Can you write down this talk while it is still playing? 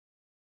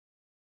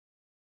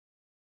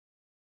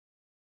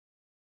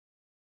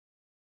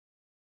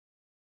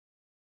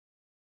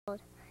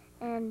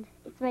and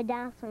it's my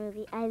dinosaur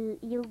movie.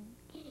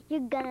 You're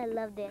gonna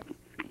love this.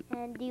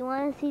 And do you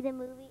want to see the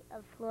movie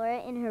of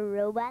Flora in her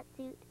robot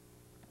suit?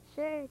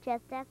 Sure,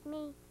 just ask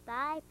me.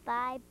 Bye,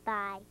 bye,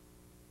 bye.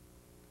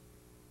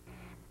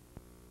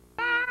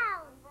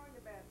 I'm going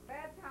to bed.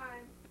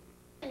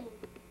 Bedtime.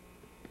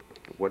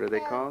 What are they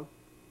called?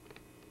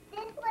 This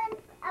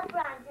one's a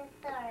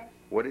brontosaurus.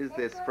 What is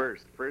this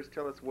first? First,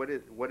 tell us what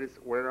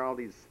are all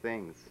these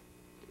things?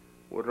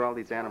 What are all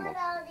these animals?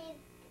 What all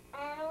these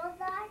animals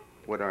are?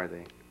 What are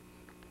they?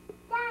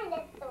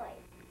 Dinosaurs.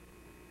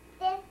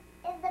 This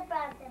is the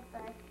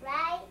brontosaurus,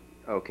 right?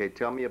 Okay,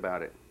 tell me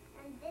about it.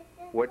 And this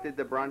is What did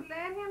the bron?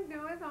 Let him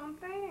do his own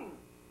thing.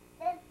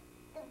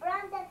 the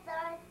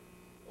brontosaurus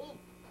eats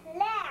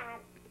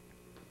plants.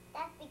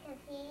 That's because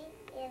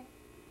he is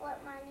what,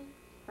 Mommy?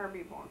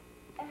 Herbivore.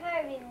 A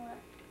herbivore.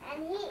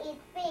 And he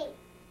eats fish.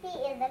 He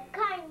is a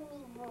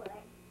carnivore.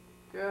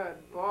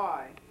 Good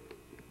boy.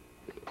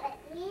 But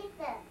he's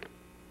a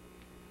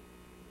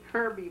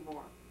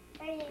Herbivore.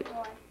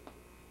 herbivore.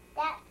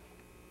 That's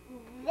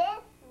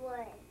this one.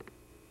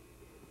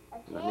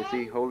 Okay? Let me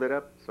see. Hold it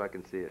up so I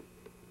can see it.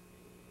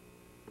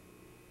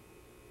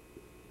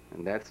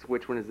 And that's,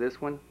 which one is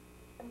this one?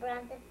 The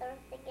brontosaurus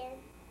again.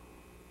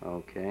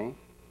 Okay.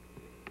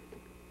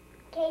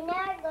 Okay,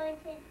 now we're going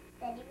to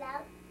study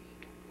about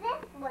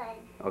this one.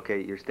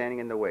 Okay, you're standing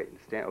in the way.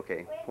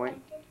 Okay, We're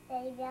point. going to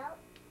study about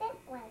this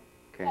one.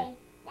 Okay.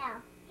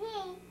 Now,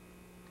 he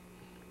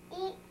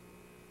eats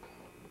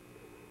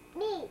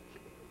meat.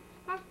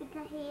 That's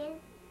because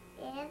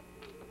he is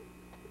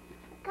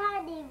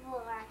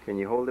carnivore. Can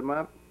you hold him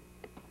up?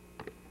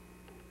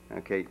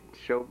 Okay,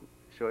 show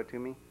it to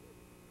me.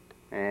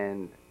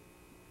 And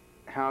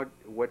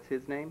what's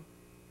his name?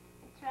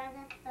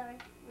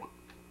 Tyrannosaurus Rex.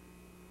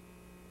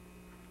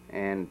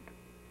 And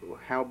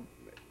how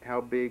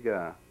big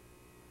are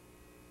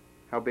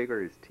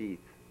his teeth?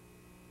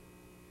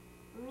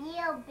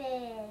 Real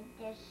big.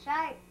 They're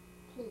sharp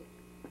teeth.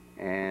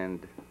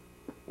 And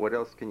what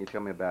else can you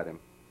tell me about him?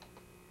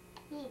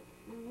 He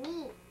eats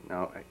meat.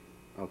 No,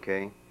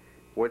 okay.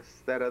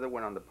 What's that other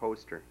one on the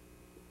poster?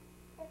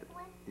 This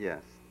one,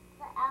 Yes.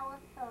 the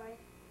Allosaurus.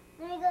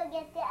 Let me go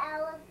get the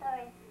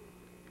Allosaurus.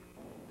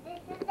 This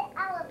is the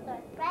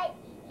Allosaurus, right?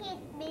 He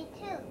eats meat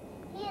too.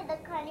 He is a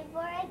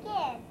carnivore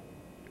again.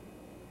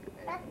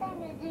 That's why I'm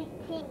going to do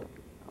teeth.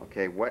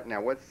 Okay,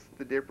 what's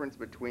the difference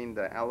between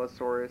the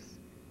Allosaurus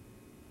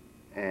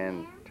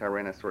and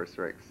Tyrannosaurus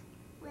Rex?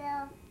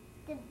 Well,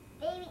 the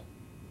baby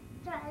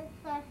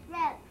Tyrannosaurus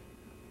Rex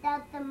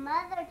that the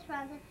mother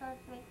Tyrannosaurus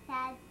Rex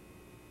had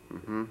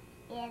Mm-hmm.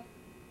 is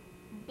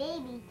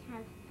baby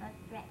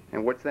Tyrannosaurus Rex.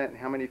 And what's that?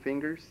 How many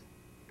fingers?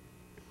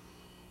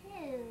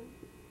 2.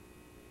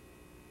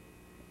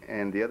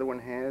 And the other one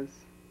has?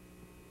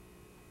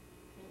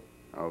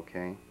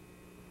 Okay.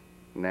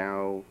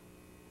 Now,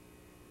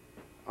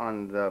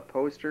 on the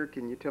poster,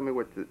 can you tell me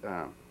what the,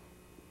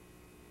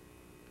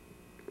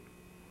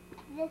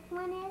 This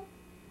one is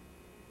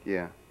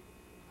yeah.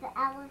 the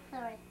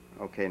Allosaurus.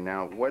 Okay,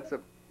 now what's a,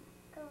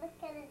 Go look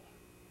at it.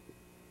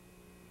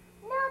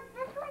 No,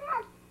 this one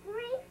has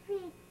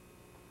 3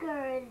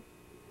 fingers.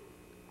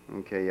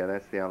 okay, yeah,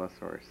 that's the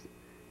Allosaurus.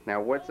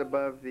 Now, what's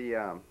above the,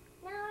 Now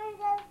we're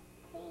going to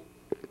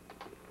teach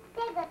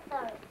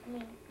Stegosaurus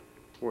me.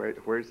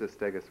 where's the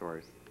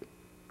Stegosaurus?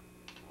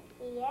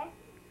 Here,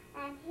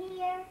 and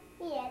here,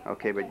 here.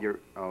 Okay, but you're,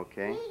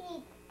 okay. He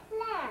eats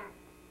plants.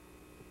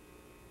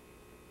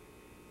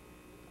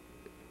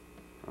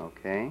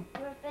 Okay.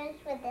 We're finished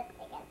with this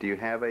again. Do you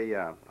have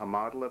a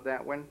model of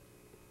that one?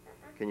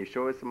 Can you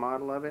show us a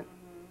model of it?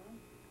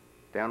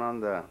 Down on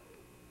the,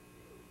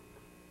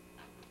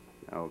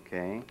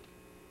 okay.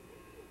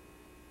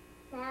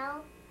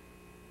 Now,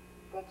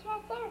 the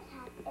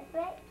Triceratops is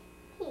right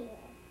here.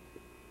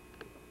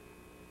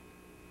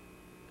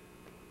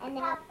 And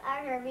now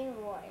our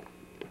herbivores.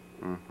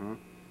 Mm-hmm.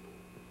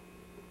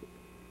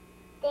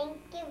 Thank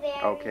you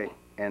very Okay, much.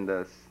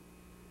 and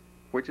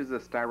which is the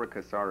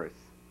Styracosaurus?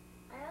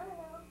 I don't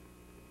know.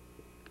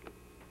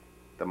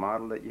 The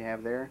model that you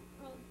have there?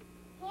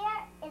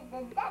 Here is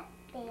the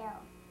ducktail.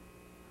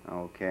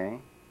 Okay.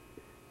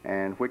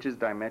 And which is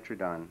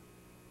Dimetrodon?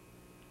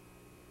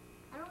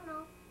 I don't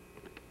know.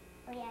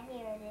 Oh yeah,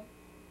 here it is.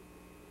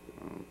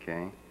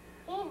 Okay.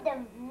 He's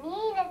the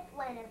meanest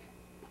one of.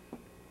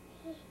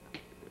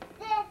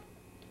 This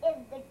is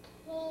the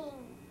king.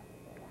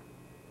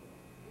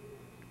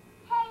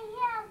 Hey, he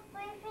has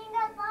 3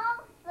 fingers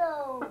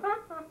also.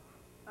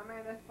 How many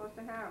are they supposed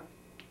to have?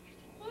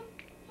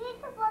 He's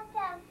supposed to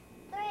have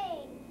 3,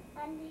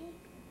 and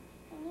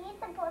he's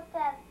supposed to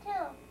have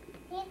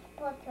 2. He's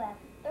supposed to have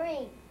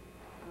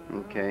 3.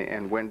 Okay,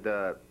 and when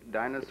the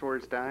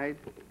dinosaurs died?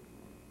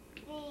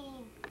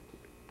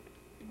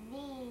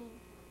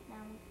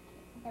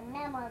 The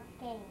mammoth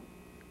king.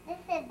 This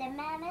is the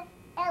mammoth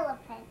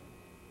elephant.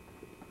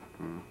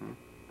 Mm-hmm.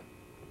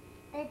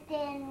 But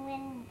then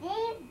when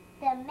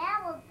the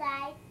mammals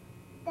died,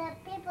 the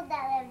people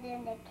that lived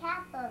in the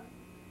castles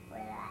were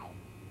alive.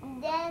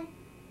 And then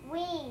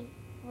we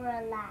were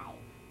alive.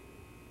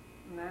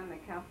 And then the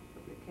castle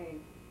was a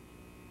cave.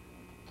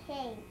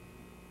 Cave.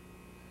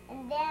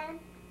 And then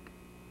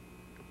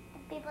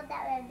the people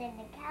that lived in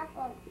the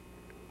castle,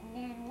 and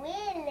then we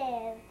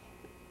lived